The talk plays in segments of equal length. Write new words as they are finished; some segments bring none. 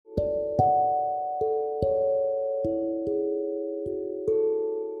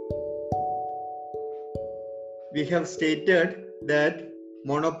we have stated that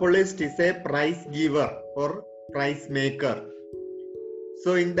monopolist is a price giver or price maker.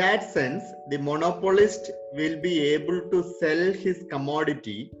 So in that sense, the monopolist will be able to sell his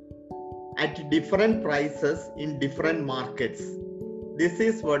commodity at different prices in different markets. This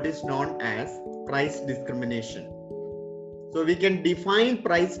is what is known as price discrimination. So we can define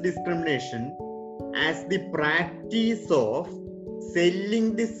price discrimination as the practice of selling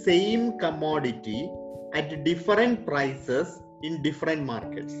the same commodity at different prices in different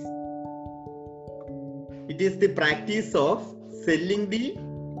markets. It is the practice of selling the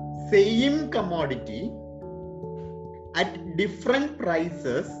same commodity at different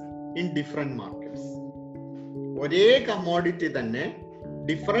prices in different markets. ഒരേ commodity തന്നെ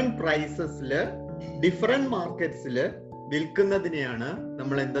different prices-ൽ different markets-ൽ വിൽക്കുന്നതിനെയാണ്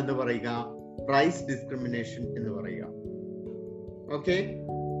നമ്മൾ എന്തെന്ന് പറയുക? Price discrimination എന്ന് പറയുക. Okay?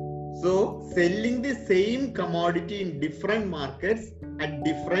 So, selling the same commodity in different markets at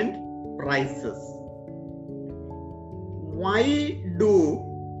different prices. Why do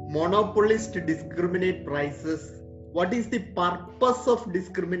monopolists discriminate prices? What is the purpose of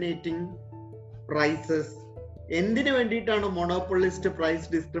discriminating prices? എന്തിനു വേണ്ടിയിട്ടാണ് monopolist price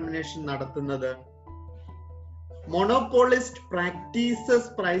discrimination നടത്തുന്നത്? Monopolist practices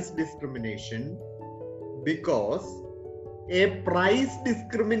price discrimination because a price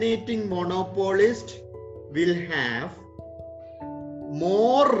discriminating monopolist will have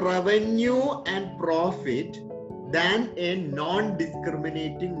more revenue and profit than a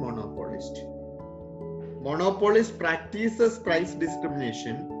non-discriminating monopolist. Monopolist practices price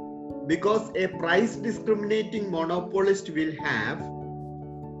discrimination because a price discriminating monopolist will have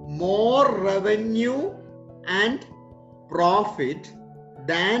more revenue and profit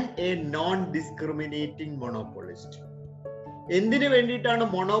than a non-discriminating monopolist. എന്തിനു വേണ്ടിയിട്ടാണ്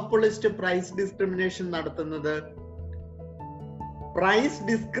monopolist price discrimination നടത്തുന്നത്? Price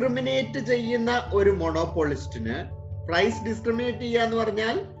discriminate ചെയ്യുന്ന ഒരു മോണോപോളിസ്റ്റിന്, price discriminate ചെയ്യുക എന്ന്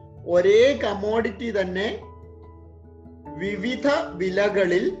പറഞ്ഞാൽ ഒരേ കമോഡിറ്റി തന്നെ വിവിധ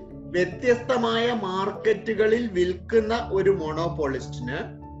വിലകളിൽ വ്യത്യസ്തമായ മാർക്കറ്റുകളിൽ വിൽക്കുന്ന ഒരു മോണോപോളിസ്റ്റിന്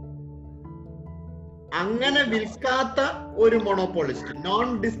അങ്ങനെ വിൽക്കാത്ത ഒരു മോണോപോളിസ്റ്റ്, നോൺ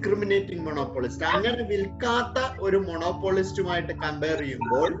ഡിസ്ക്രിമിനേറ്റിംഗ് മോണോപോളിസ്റ്റ്, അങ്ങനെ വിൽക്കാത്ത ഒരു മോണോപോളിസ്റ്റുമായിട്ട് കമ്പയർ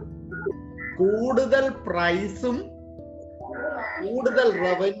ചെയ്യുമ്പോൾ കൂടുതൽ പ്രൈസും കൂടുതൽ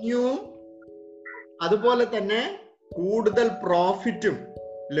റവന്യൂവും അതുപോലെ തന്നെ കൂടുതൽ പ്രോഫിറ്റും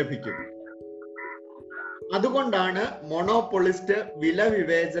ലഭിക്കും. അതുകൊണ്ടാണ് മോണോപോളിസ്റ്റ് വില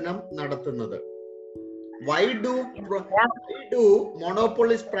വിവേചനം നടത്തുന്നത്. Why do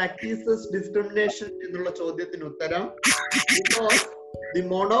monopolist practices discrimination എന്നുള്ള ചോദ്യത്തിന് ഉത്തരം, because the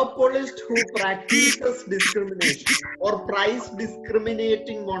monopolist who practices discrimination or price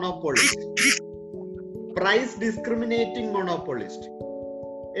discriminating monopolist,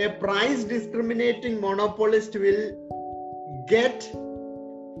 a price discriminating monopolist will get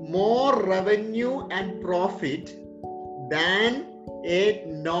more revenue and profit than a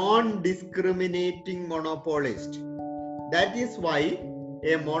non-discriminating monopolist. That is why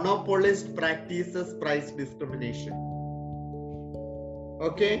a monopolist practices price discrimination.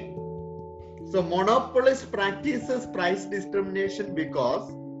 Okay? So monopolist practices price discrimination because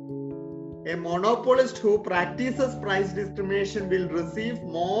a monopolist who practices price discrimination will receive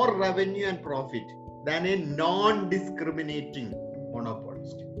more revenue and profit than a non-discriminating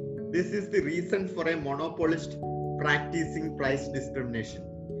monopolist. This is the reason for a monopolist practicing price discrimination.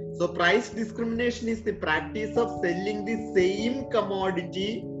 So price discrimination is the practice of selling the same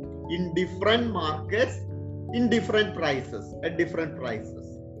commodity in different markets in different prices at different prices.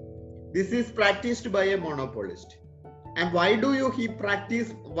 This is practiced by a monopolist. And why do he practice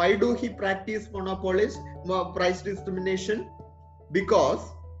monopolist price discrimination? Because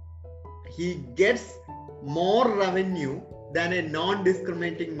he gets more revenue than a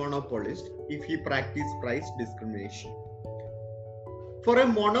non-discriminating monopolist if he practices price discrimination. For a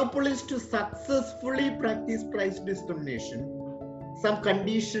monopolist to successfully practice price discrimination, some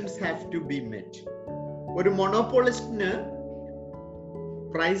conditions have to be met. ഒരു മോണോപോളിസ്റ്റിന്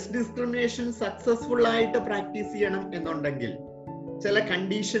price discrimination successful ആയിട്ട് practice ചെയ്യണം എന്നുണ്ടെങ്കിൽ ചില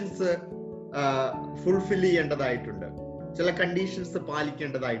conditions fulfil ചെയ്യേണ്ടതായിട്ടുണ്ട്, ചില conditions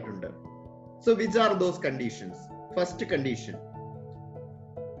പാലിക്കേണ്ടതായിട്ടുണ്ട്. So which are those conditions? First condition,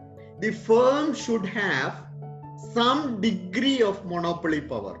 the firm should have some degree of monopoly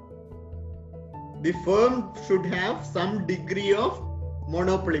power. The firm should have some degree of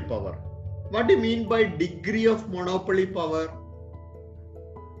monopoly power. What do you mean by degree of monopoly power?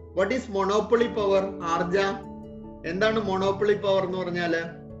 What is monopoly power? ആർജ, എന്താണ് monopoly power എന്ന് പറഞ്ഞാല്?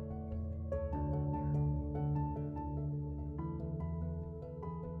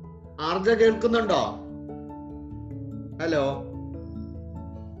 ആർജ കേൾക്കുന്നുണ്ടോ? Hello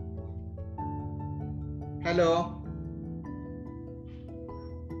hello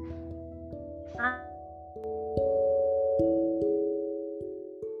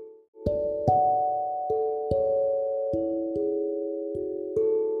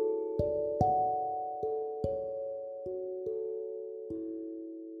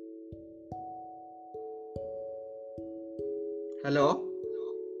hello,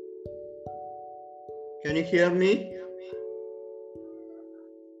 can you hear me?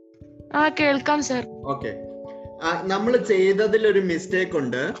 കേൾക്കാം sir. Okay, നമ്മൾ ചെയ്തതിൽ ഒരു mistake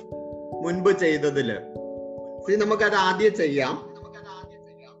ഉണ്ട് മുൻപ് ചെയ്തതില്. നമുക്കത് ആദ്യം ചെയ്യാം.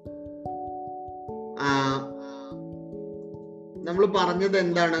 നമ്മൾ പറഞ്ഞത്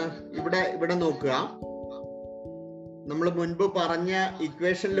എന്താണ്? ഇവിടെ നോക്കുക. നമ്മൾ മുൻപ് പറഞ്ഞ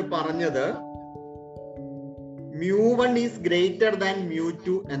ഇക്വേഷനിൽ പറഞ്ഞത് mu1 is greater than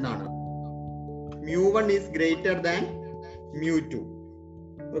mu2 എന്നാണ്. mu1 is greater than mu2.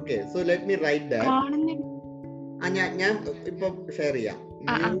 Okay, so let me write that. ഞാൻ ഇപ്പൊ ഷെയർ ചെയ്യാം.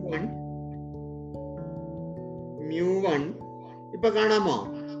 mu1 ഇപ്പൊ കാണാമോ?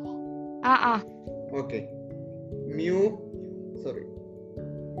 Okay,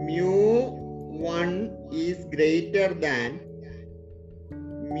 mu1 is greater than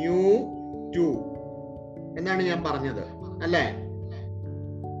mu2 എന്നാണ് ഞാൻ പറഞ്ഞത് അല്ലേ?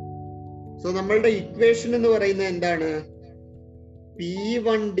 സോ നമ്മളുടെ ഇക്വേഷൻ എന്ന് പറയുന്നത് എന്താണ്?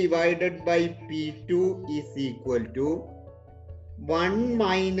 P1 divided by P2 is equal to 1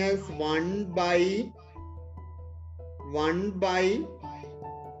 minus 1 by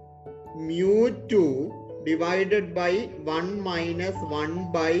mu2 divided by 1 minus 1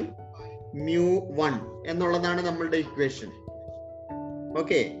 by mu1 എന്നുള്ളതാണ് നമ്മളുടെ ഇക്വേഷൻ.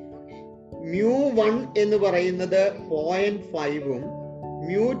 ഓക്കെ, mu1 എന്ന് പറയുന്നത് 0.5ഉം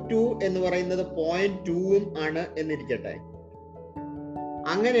mu2 എന്ന് പറയുന്നത് 0.2ഉം ആണ് എന്നിരിക്കട്ടെ.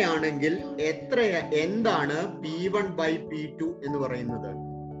 അങ്ങനെയാണെങ്കിൽ എന്താണ് P1 by P2 എന്ന് പറയുന്നത്?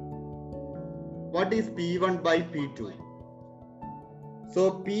 What is P1 by P2? So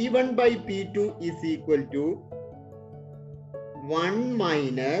P1 by P2 is equal to 1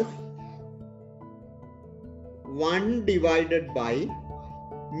 minus 1 divided by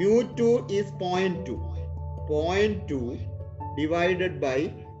mu2 is 0.2. 0.2 divided by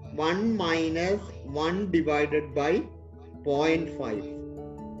 1 minus 1 divided by 0.5.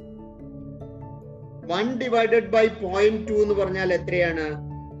 1 divided by 0.2 എന്ന് പറഞ്ഞാൽ എത്രയാണ്?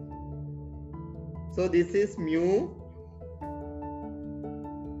 So this is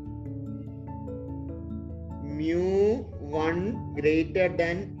mu1 greater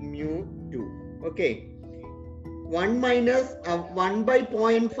than mu2. Okay, 1 minus 1 by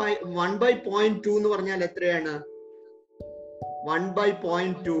 0.5, 1 by 0.2 എന്ന് പറഞ്ഞാൽ എത്രയാണ്? 1 by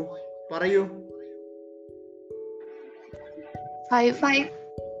 0.2 പറയൂ.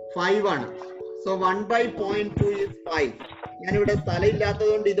 5 ആണ്. So 1 by 0.2 is 5. ഞാനിവിടെ സ്ഥലമില്ലാത്തത്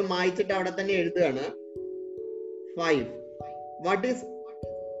കൊണ്ട് ഇത് മായ്ച്ചിട്ട് അവിടെ തന്നെ എഴുതുകയാണ്. 5. What is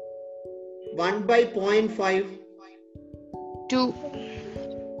 1 by 0.5? 2.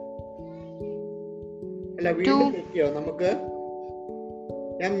 അല്ല, വീണ്ടും തെറ്റിയോ നമുക്ക്?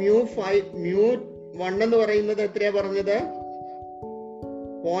 ഞാൻ mu1 എന്ന് പറയുന്നത് എത്രയാ പറഞ്ഞത്?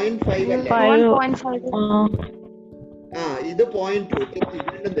 0.5 അല്ലേ? ഇത് 0.2. തെറ്റി,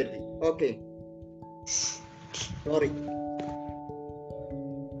 വീണ്ടും തെറ്റി. Okay, sorry.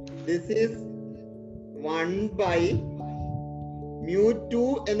 This is 1 by mu2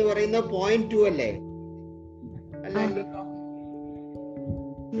 എന്ന് പറയുന്ന 0.2 അല്ലേ? അല്ലല്ലോ.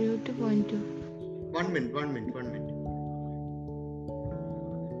 mu2 0.2. 1 minute.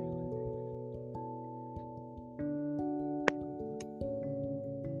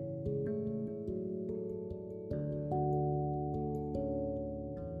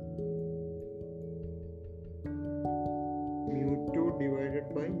 mu2 divided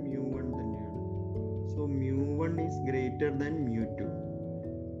by mu1 തന്നെയാണ്. So mu1 is greater than mu2.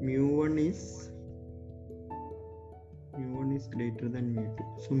 mu1 is greater than mu2.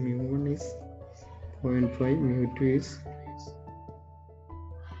 So mu1 is 0.5, mu2 is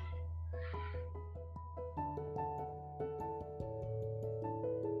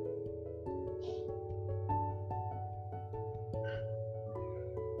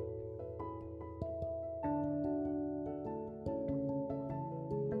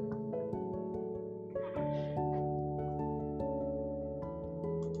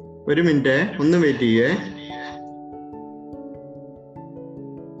ഒരു മിനിറ്റ്, ഒന്ന് വെയിറ്റ് ചെയ്യേ.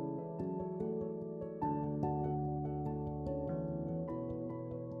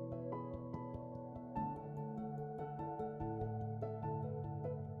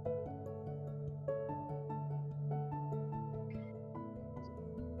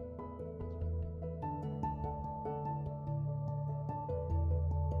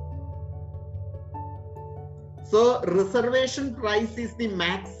 So reservation price is the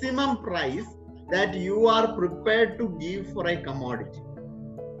maximum price that you are prepared to give for a commodity.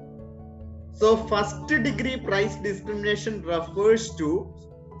 So first degree price discrimination refers to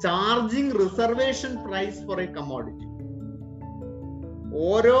charging reservation price for a commodity.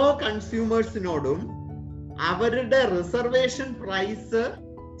 ഓരോ കൺസ്യൂമേഴ്സിനോടും അവരുടെ reservation price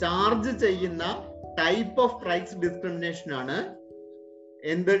charge ചെയ്യുന്ന type of price discrimination ആണ്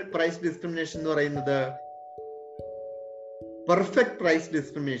എന്ത് price discrimination എന്ന് പറയുന്നത്? Perfect price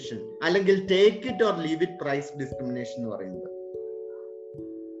discrimination അല്ലെങ്കിൽ take it or leave it price discrimination എന്ന് പറയുന്നത്.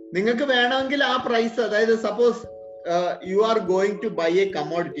 നിങ്ങൾക്ക് വേണമെങ്കിൽ ആ പ്രൈസ്, അതായത് suppose you are going to buy a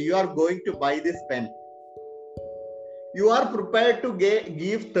commodity, you are going to buy this pen, you are prepared to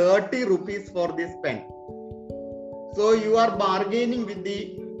give 30 rupees for this pen. So you are bargaining with the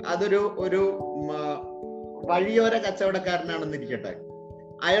ഒരു വഴിയോര കച്ചവടക്കാരനാണെന്നിരിക്കട്ടെ,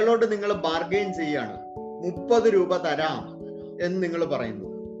 അയാളോട് നിങ്ങൾ bargain ചെയ്യാണ്, 30 രൂപ തരാം എന്ന് നിങ്ങൾ പറയുന്നു.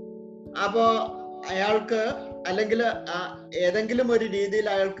 അപ്പോ അയാൾക്ക് അല്ലെങ്കിൽ ഏതെങ്കിലും ഒരു രീതിയിൽ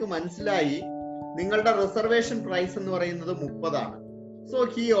അയാൾക്ക് മനസ്സിലായി നിങ്ങളുടെ റിസർവേഷൻ പ്രൈസ് എന്ന് പറയുന്നത് 30 ആണ്. So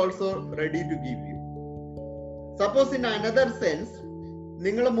he also ready to give you. Suppose in another sense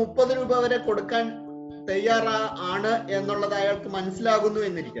നിങ്ങൾ 30 രൂപ വരെ കൊടുക്കാൻ തയ്യാറാണ് എന്നുള്ളത് അയാൾക്ക് മനസ്സിലാകുന്നു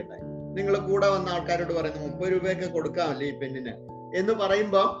എന്നിരിക്കട്ടെ. നിങ്ങൾ കൂടെ വന്ന ആൾക്കാരോട് പറയുന്നു 30 രൂപയൊക്കെ കൊടുക്കാമല്ലേ ഈ പെണ്ണിന് എന്ന്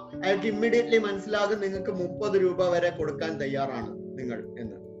പറയുമ്പോൾ അയാൾക്ക് ഇമ്മീഡിയറ്റ്ലി മനസ്സിലാകും നിങ്ങൾക്ക് 30 രൂപ വരെ കൊടുക്കാൻ തയ്യാറാണ് നിങ്ങൾ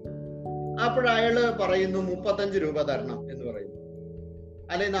എന്ന്. അപ്പോഴയാള് പറയുന്നു 35 രൂപ തരണം എന്ന് പറയുന്നു,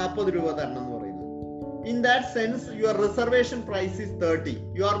 അല്ലെങ്കിൽ 40 രൂപ തരണം എന്ന് പറയുന്നു. In that sense, your reservation price is 30.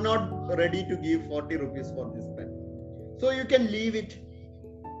 You are not ready to give 40 rupees for this pen. So you can leave it.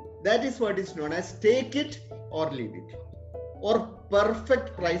 That is what is known as take it or leave it, or perfect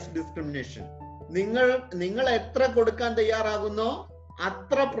price discrimination. നിങ്ങൾ എത്ര കൊടുക്കാൻ തയ്യാറാകുന്നോ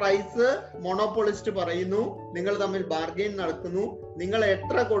അത്ര price മോണോപോളിസ്റ്റ് പറയുന്നു, നിങ്ങൾ തമ്മിൽ bargain നടക്കുന്നു. നിങ്ങൾ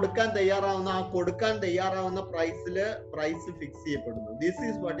എത്ര കൊടുക്കാൻ തയ്യാറാവുന്ന ആ കൊടുക്കാൻ തയ്യാറാവുന്ന പ്രൈസ് ഫിക്സ് ചെയ്യപ്പെടുന്നു. This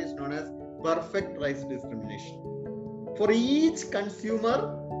is what is known as perfect price discrimination. For each consumer,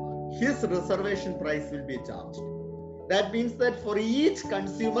 his reservation price will be charged. That means that for each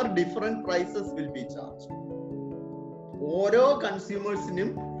consumer, different prices will be charged. ഓരോ കൺസ്യൂമേഴ്സിനും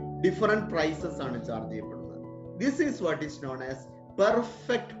different prices ആണ് charge ചെയ്യപ്പെടുന്നത്. This is what is known as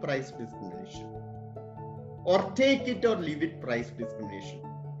perfect price discrimination, or take it or leave it price discrimination.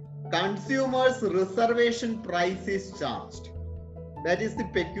 Consumers' reservation price is charged. That is the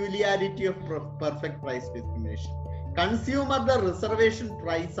peculiarity of perfect price discrimination. കൺസ്യൂമറുടെ reservation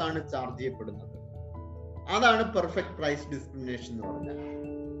price ആണ് charge ചെയ്യപ്പെടുന്നത്. അതാണ് perfect price discrimination എന്ന് പറഞ്ഞാൽ.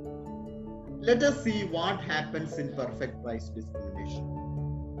 Let us see what happens in perfect price discrimination.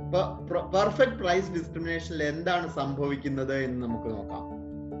 Perfect price discrimination എന്താണ് സംഭവിക്കുന്നത് എന്ന് നമുക്ക് നോക്കാം.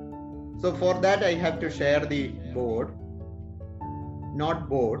 So for that I have to share the board. Not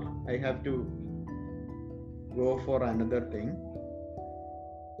board. I have to go for another thing.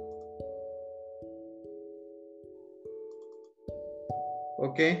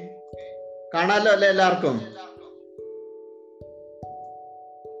 Okay, കാണാലോ അല്ലെ? എല്ലാവർക്കും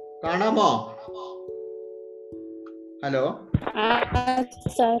കാണാമോ? Hello,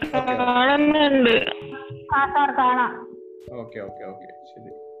 okay okay okay,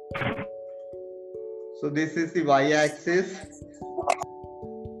 ശരി. So this is the y axis,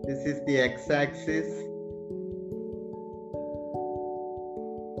 this is the x axis.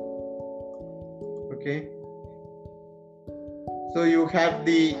 Okay, so you have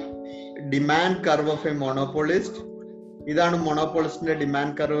the demand curve of a monopolist. ഇതാണ് മോണോപോളിസ്റ്റിന്റെ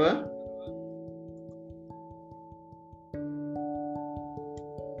demand curve.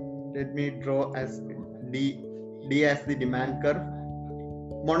 Let me draw as D as the demand curve.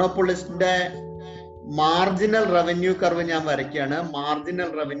 മോണോപോളിസ്റ്റിന്റെ marginal revenue curve ഞാൻ വരയ്ക്കുകയാണ്.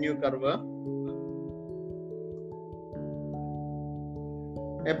 Marginal revenue curve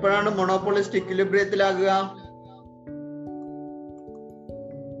എപ്പോഴാണ് മോണോപോളിസ്റ്റ് ഇക്വിലിബ്രിയത്തിലാകുക?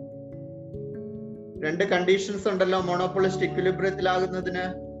 രണ്ട് conditions ഉണ്ടല്ലോ മോണോപോളിസ്റ്റ് ഇക്വിലിബ്രിയത്തിലാകുന്നതിന്.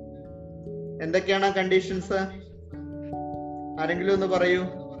 എന്തൊക്കെയാണ് ആ conditions? ആരെങ്കിലും ഒന്ന് പറയൂ.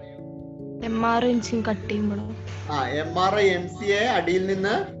 MR കട്ട് ചെയ്യുമ്പോൾ MR MC യെ അടിയിൽ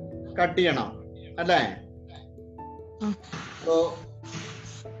നിന്ന് കട്ട് ചെയ്യണം അല്ലേ? So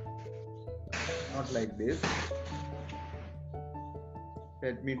not like this.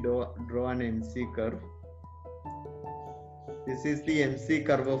 Let me draw an MC curve. This is the MC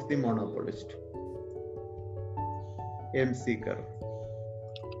curve of the monopolist. MC curve.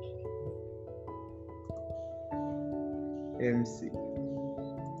 MC.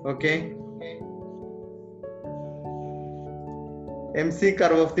 Okay. MC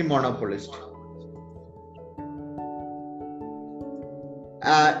curve of the monopolist.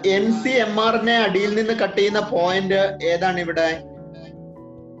 MCMR-നെ അടിയിൽ നിന്ന് cut ചെയ്യുന്ന point ഏതാണ് ഇവിടെ?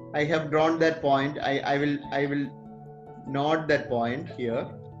 I have drawn that point. I will note that point here.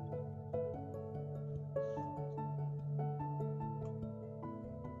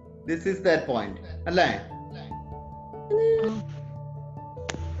 This is that point. അല്ലേ?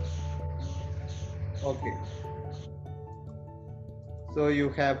 Okay. So you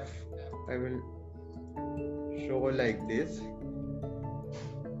have, I will show like this.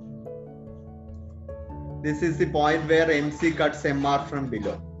 This is the point where MC cuts MR from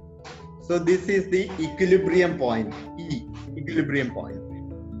below. So this is the equilibrium point. Equilibrium point.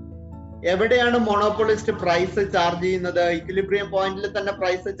 എവിടെയാണ് മോണോപോളിസ്റ്റ് price charge ചെയ്യുന്നത്? Equilibrium പോയിന്റിൽ തന്നെ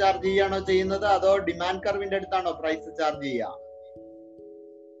price charge ചെയ്യാണോ ചെയ്യുന്നത്, അതോ demand കർവിന്റെ അടുത്താണോ price charge ചെയ്യുക?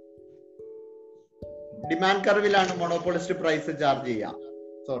 Demand കർവിലാണ് മോണോപോളിസ്റ്റ് price charge ചെയ്യുക.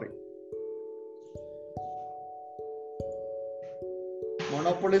 സോറി,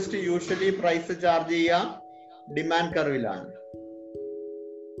 മോണോപോളിസ്റ്റ് യൂഷ്വലി പ്രൈസ് ചാർജ് ചെയ്യുക demand കർവിലാണ്.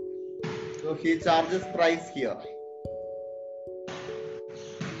 So he charges price here.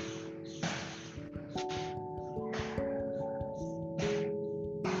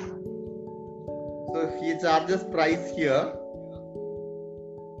 So he charges price here.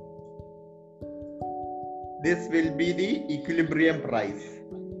 This will be the equilibrium price.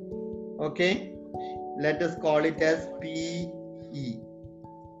 Okay, let us call it as PE,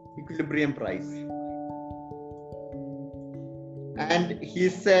 equilibrium price. And he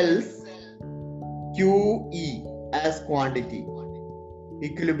sells QE as quantity,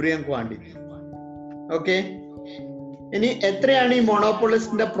 equilibrium quantity. Okay, ഇനി എത്രയാണ് ഈ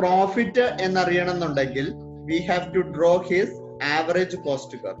മോണോപോളിസ്റ്റിന്റെ profit എന്നറിയണം എന്നുണ്ടെങ്കിൽ we have to draw his average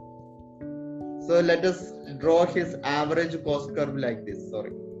cost curve. So let us draw his average cost curve like this.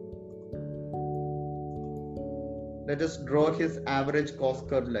 Sorry, let us draw his average cost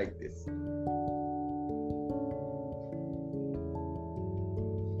curve like this.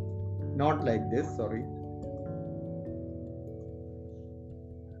 Not like this, sorry.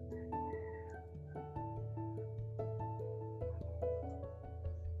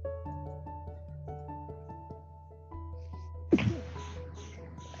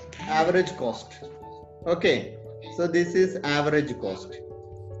 Average cost. Okay, so this is average cost.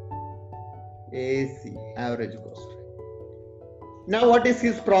 AC, average cost. Now what is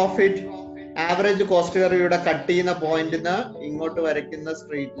his profit? Average cost curve ഇവിടെ cut ചെയ്യുന്ന പോയിന്റിന് ഇങ്ങോട്ട് വരയ്ക്കുന്ന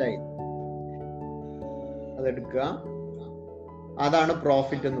straight line അതെടുക്കുക, അതാണ്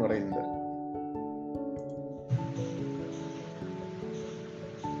profit എന്ന് പറയുന്നത്.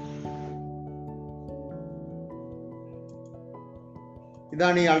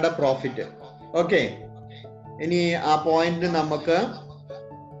 ഇതാണ് ഇയാളുടെ പ്രോഫിറ്റ്. ഓക്കെ, ഇനി ആ പോയിന്റ് നമുക്ക്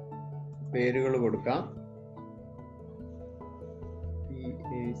പേരുകൾ കൊടുക്കാം.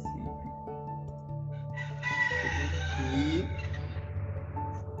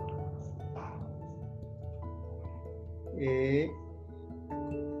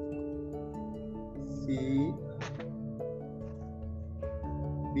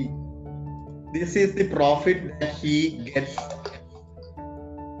 B. This is the profit that he gets.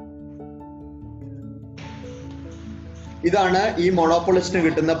 ഇതാണ് ഈ മോണോപോളിസ്റ്റിന്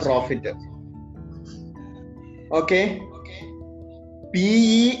കിട്ടുന്ന പ്രോഫിറ്റ്. ഓക്കെ,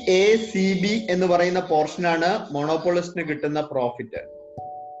 PEACB എന്ന് പറയുന്ന പോർഷനാണ് മോണോപോളിസ്റ്റിന് കിട്ടുന്ന പ്രോഫിറ്റ്.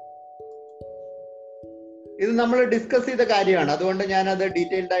 ഇത് നമ്മൾ ഡിസ്കസ് ചെയ്ത കാര്യമാണ്, അതുകൊണ്ട് ഞാൻ അത്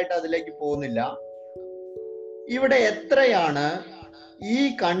ഡീറ്റെയിൽഡ് ആയിട്ട് അതിലേക്ക് പോകുന്നില്ല. ഇവിടെ എത്രയാണ് ഈ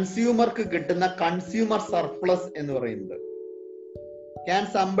കൺസ്യൂമർക്ക് കിട്ടുന്ന കൺസ്യൂമർ സർപ്ലസ് എന്ന് പറയുന്നത്? Can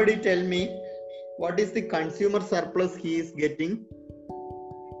somebody tell me what is the consumer surplus he is getting?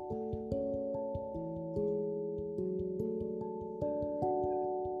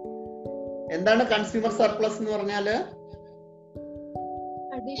 എന്താണ് കൺസ്യൂമർ സർപ്ലസ് എന്ന് പറഞ്ഞാല്?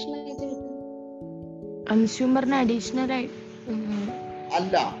 കൺസ്യൂമറിന് അഡീഷണൽ ആയി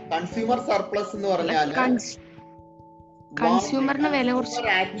അല്ല, കൺസ്യൂമർ സർപ്ലസ് എന്ന് പറഞ്ഞാല് കൺസ്യൂമറിന് വില കുറച്ച്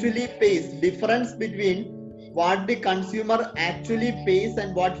actually pace, difference between what the consumer actually pace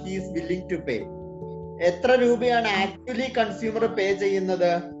and what he is willing to pay. എത്ര രൂപയാണ് ആക്ച്വലി കൺസ്യൂമർ പേ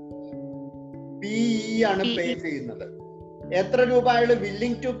ചെയ്യുന്നത്? PE ആണ് പേ ചെയ്യുന്നത്. എത്ര രൂപ അയാൾ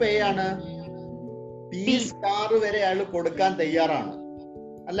വില്ലിംഗ് ടു പേ ആണ്? P* വരെ അയാൾ കൊടുക്കാൻ തയ്യാറാണ്,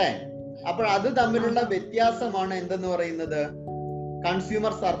 അല്ലേ? അപ്പോൾ അത് തമ്മിലുള്ള വ്യത്യാസമാണ് എന്തെന്ന് പറയുന്നത്?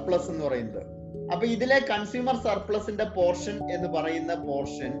 കൺസ്യൂമർ സർപ്ലസ് എന്ന് പറയുന്നത്. അപ്പൊ ഇതിലെ കൺസ്യൂമർ സർപ്ലസിന്റെ പോർഷൻ എന്ന് പറയുന്ന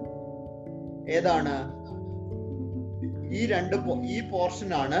പോർഷൻ ഏതാണ്? ഈ പോർഷൻ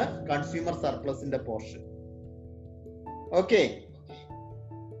ആണ് കൺസ്യൂമർ സർപ്ലസിന്റെ പോർഷൻ. ഓക്കെ,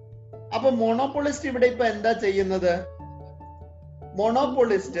 അപ്പൊ മോണോപോളിസ്റ്റ് ഇവിടെ ഇപ്പൊ എന്താ ചെയ്യുന്നത്?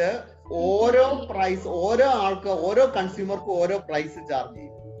 മോണോപോളിസ്റ്റ് ഓരോ പ്രൈസ്, ഓരോ ആൾക്ക്, ഓരോ കൺസ്യൂമർക്ക് ഓരോ പ്രൈസ് ചാർജ്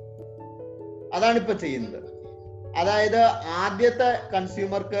ചെയ്യും. അതാണ് ഇപ്പൊ ചെയ്യുന്നത്. അതായത് ആദ്യത്തെ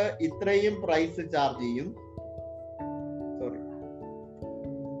കൺസ്യൂമർക്ക് ഇത്രയും പ്രൈസ് ചാർജ് ചെയ്യും,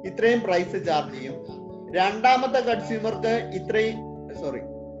 ഇത്രയും പ്രൈസ് ചാർജ് ചെയ്യും. രണ്ടാമത്തെ കൺസ്യൂമർക്ക്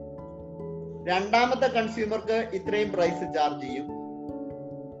ഇത്രയും പ്രൈസ് ചാർജ് ചെയ്യും.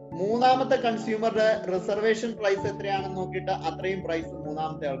 മൂന്നാമത്തെ കൺസ്യൂമറുടെ റിസർവേഷൻ പ്രൈസ് എത്രയാണെന്ന് നോക്കിയിട്ട് അത്രയും പ്രൈസ്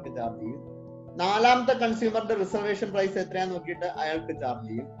മൂന്നാമത്തെ ആൾക്ക് ചാർജ് ചെയ്യും. നാലാമത്തെ കൺസ്യൂമറുടെ റിസർവേഷൻ പ്രൈസ് എത്രയാണെന്ന് നോക്കിയിട്ട് അയാൾക്ക് ചാർജ്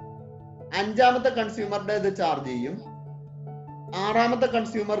ചെയ്യും. അഞ്ചാമത്തെ കൺസ്യൂമറുടെ ഇത് ചാർജ് ചെയ്യും. ആറാമത്തെ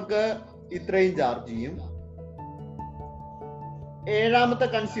കൺസ്യൂമർക്ക് ഇത്രയും ചാർജ് ചെയ്യും. ഏഴാമത്തെ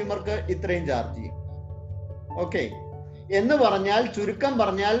കൺസ്യൂമർക്ക് ഇത്രയും ചാർജ് ചെയ്യും. ഓക്കെ, എന്ന് പറഞ്ഞാൽ, ചുരുക്കം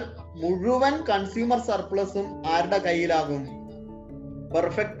പറഞ്ഞാൽ, മുഴുവൻ കൺസ്യൂമർ സർപ്ലസും ആരുടെ കയ്യിലാകും?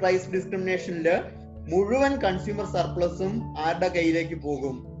 പെർഫെക്റ്റ് പ്രൈസ് ഡിസ്ക്രിമിനേഷനില് മുഴുവൻ കൺസ്യൂമർ സർപ്ലസും ആരുടെ കയ്യിലേക്ക്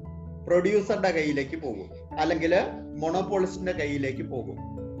പോകും? പ്രൊഡ്യൂസറുടെ കയ്യിലേക്ക് പോകും, അല്ലെങ്കിൽ മോണോപോളിസ്റ്റിന്റെ കയ്യിലേക്ക് പോകും.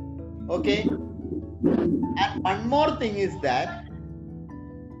 Okay, and one more thing is that,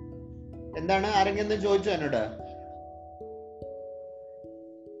 എന്താണ്, ആരെങ്കിലും ചോദിച്ചോ എന്നോട്?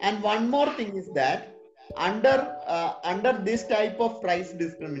 And one more thing is that under this type of price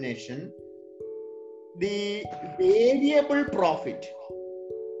discrimination, the variable profit,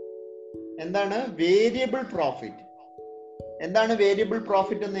 എന്താണ് വേരിയബിൾ പ്രോഫിറ്റ്? എന്താണ് വേരിയബിൾ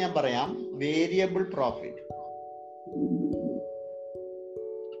പ്രോഫിറ്റ് എന്ന് ഞാൻ പറയാം. Variable profit,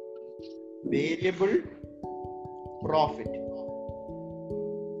 variable profit,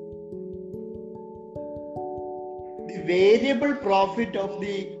 the variable profit of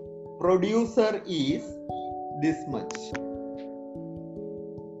the producer is this much.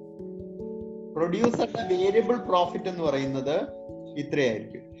 പ്രൊഡ്യൂസറുടെ variable profit എന്ന് പറയുന്നത്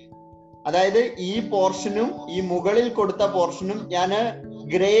ഇത്രയായിരിക്കും. അതായത് ഈ പോർഷനും ഈ മുകളിൽ കൊടുത്ത പോർഷനും ഞാൻ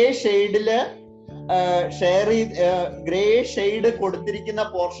ഗ്രേ ഷെയ്ഡില് ഗ്രേ ഷെയ്ഡ് കൊടുത്തിരിക്കുന്ന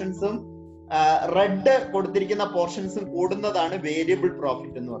പോർഷൻസും റെഡ് കൊടുത്തിരിക്കുന്ന പോർഷൻസും കൂടുന്നതാണ് വേരിയബിൾ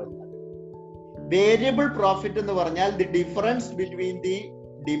പ്രോഫിറ്റ് എന്ന് പറയുന്നത്. വേരിയബിൾ പ്രോഫിറ്റ് എന്ന് പറഞ്ഞാൽ the difference between the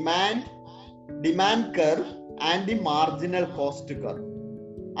demand curve and the marginal cost curve.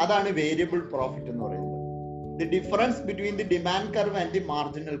 അതാണ് വേരിയബിൾ പ്രോഫിറ്റ് എന്ന് പറയുന്നത്. The difference between the demand curve and the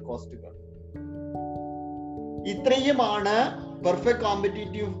marginal cost curve. ഇത്രയുമാണ്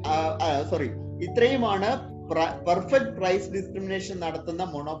ഇത്രയുമാണ് പെർഫെക്റ്റ് പ്രൈസ് ഡിസ്ക്രിമിനേഷൻ നടത്തുന്ന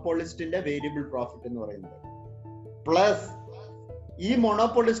മോണോപോളിസ്റ്റിന്റെ വേരിയബിൾ പ്രോഫിറ്റ് എന്ന് പറയുന്നത്. പ്ലസ് ഈ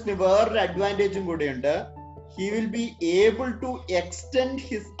മോണോപോളിസ്റ്റിന് വേറൊരു അഡ്വാൻറ്റേജും കൂടെയുണ്ട്. He will be able to extend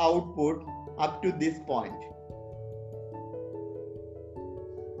his output up to this point.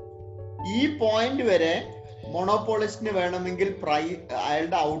 ഈ പോയിന്റ് വരെ മോണോപോളിസ്റ്റിന് വേണമെങ്കിൽ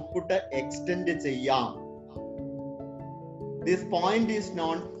അയാളുടെ ഔട്ട്പുട്ട് എക്സ്റ്റെൻഡ് ചെയ്യാം. This point is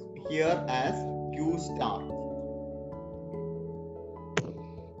known here as Q star.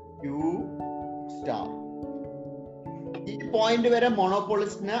 ഈ പോയിന്റ് വരെ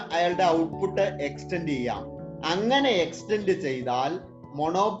മോണോപോളിസ്റ്റിന് അയാളുടെ ഔട്ട്പുട്ട് എക്സ്റ്റെൻഡ് ചെയ്യാം. അങ്ങനെ എക്സ്റ്റെൻഡ് ചെയ്താൽ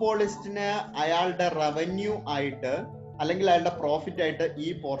മോണോപോളിസ്റ്റിന് അയാളുടെ റവന്യൂ ആയിട്ട് അല്ലെങ്കിൽ അയാളുടെ പ്രോഫിറ്റ് ആയിട്ട് ഈ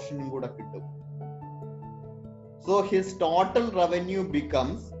പോർഷനും കൂടെ കിട്ടും. So his total revenue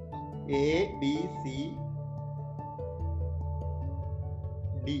becomes ABCD.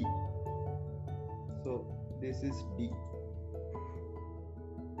 So this is D.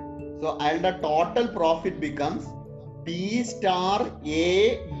 So the total profit becomes P star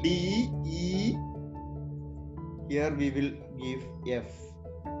ADE. Here we will give F.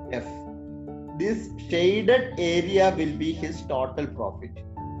 This shaded area will be his total profit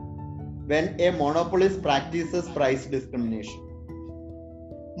when a monopolist practices price discrimination.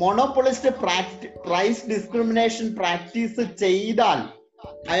 Monopolist price discrimination practice ചെയ്താൽ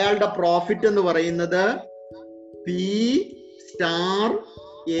അയാളുടെ profit എന്ന് പറയുന്നത് P star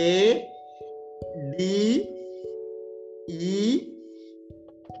ADEFBPE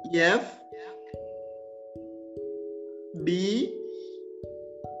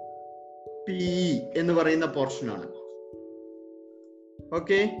എന്ന് പറയുന്ന പോർഷനാണ്.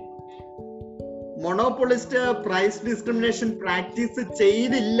 Okay, മോണോപോളിസ്റ്റ് price discrimination practice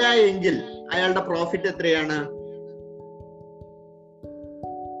ചെയ്തില്ല എങ്കിൽ അയാളുടെ പ്രോഫിറ്റ് എത്രയാണ്?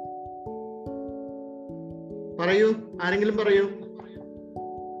 പറയൂ, ആരെങ്കിലും പറയൂ.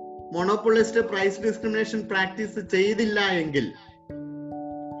 മോണോപോളിസ്റ്റ് പ്രൈസ് ഡിസ്ക്രിമിനേഷൻ പ്രാക്ടീസ് ചെയ്തില്ല എങ്കിൽ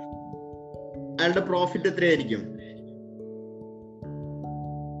അയാളുടെ പ്രോഫിറ്റ് എത്രയായിരിക്കും?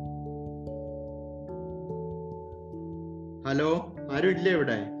 ഹലോ, ആരും ഇല്ലേ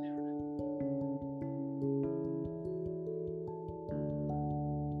ഇവിടെ?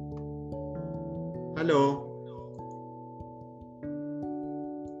 Hello,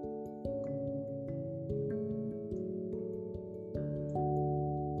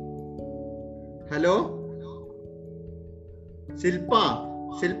 hello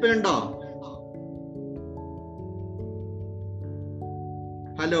ശില്പയുണ്ടോ?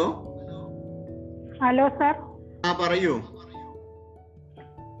 Hello hello sir. പറയൂ.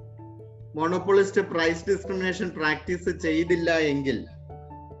 മോണോപോളിസ്റ്റ് പ്രൈസ് ഡിസ്ക്രിമിനേഷൻ പ്രാക്ടീസ് ചെയ്തില്ല എങ്കിൽ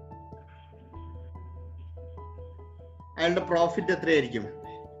അയാളുടെ പ്രോഫിറ്റ് എത്രയായിരിക്കും?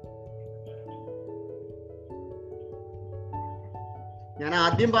 ഞാൻ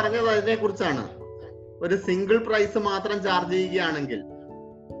ആദ്യം പറഞ്ഞത് അതിനെ കുറിച്ചാണ്. ഒരു സിംഗിൾ പ്രൈസ് മാത്രം ചാർജ് ചെയ്യുകയാണെങ്കിൽ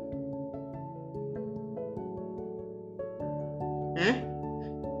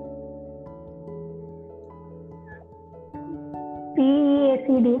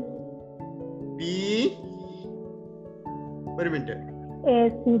ഒരു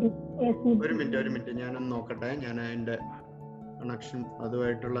മിനിറ്റ് ഞാനൊന്ന് നോക്കട്ടെ. ഞാൻ അതിന്റെ കണക്ഷൻ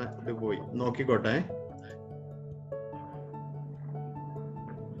അതുമായിട്ടുള്ള ഇത് പോയി നോക്കിക്കോട്ടെ.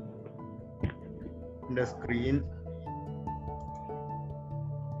 എന്റെ സ്ക്രീൻ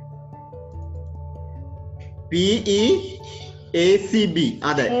PEACB.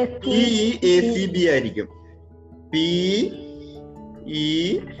 അതെ, PEACB ആയിരിക്കും.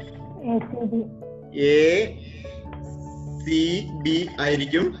 PEACB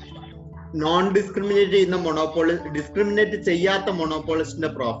ആയിരിക്കും നോൺ ഡിസ്ക്രിമിനേറ്റ് ചെയ്യുന്ന ഡിസ്ക്രിമിനേറ്റ് ചെയ്യാത്ത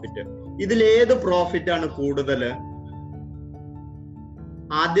മൊണോപോളിസ്റ്റിന്റെ പ്രോഫിറ്റ്. ഇതിലേത് പ്രോഫിറ്റ് ആണ് കൂടുതൽ?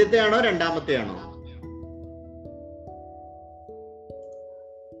 ആദ്യത്തെ ആണോ രണ്ടാമത്തെ ആണോ?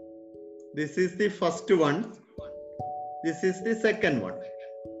 This is the first one. This is the second one.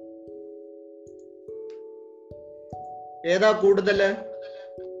 ഏതാ കൂടുതല്?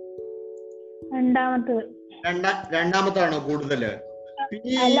 രണ്ടാമത്താണോ കൂടുതല്?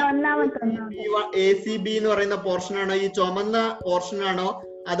 ACB എന്ന് പറയുന്ന പോർഷൻ ആണോ, ഈ ചുമന്ന പോർഷൻ ആണോ,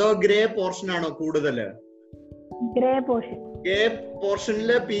 അതോ ഗ്രേ പോർഷൻ ആണോ കൂടുതല്? Grey portion. ഗ്രേ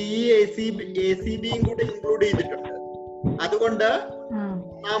പോർഷനില് PEACBയും കൂടെ ഇൻക്ലൂഡ് ചെയ്തിട്ടുണ്ട്. അതുകൊണ്ട്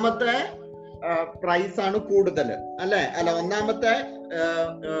ഒന്നാമത്തെ പ്രൈസ് ആണ് കൂടുതൽ അല്ലെ? അല്ല, ഒന്നാമത്തെ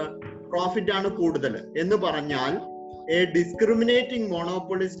പ്രോഫിറ്റ് ആണ് കൂടുതൽ എന്ന് പറഞ്ഞാൽ a discriminating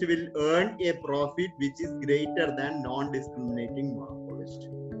monopolist will earn a profit which is greater than non-discriminating monopolist.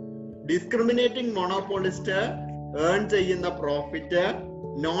 Discriminating monopolist earn ചെയ്യുന്ന പ്രോഫിറ്റ്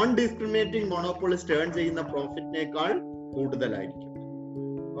non-discriminating monopolist earn ചെയ്യുന്ന പ്രോഫിറ്റിനേക്കാൾ കൂടുതലായിരിക്കും.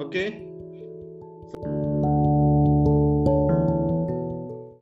 ഓക്കെ.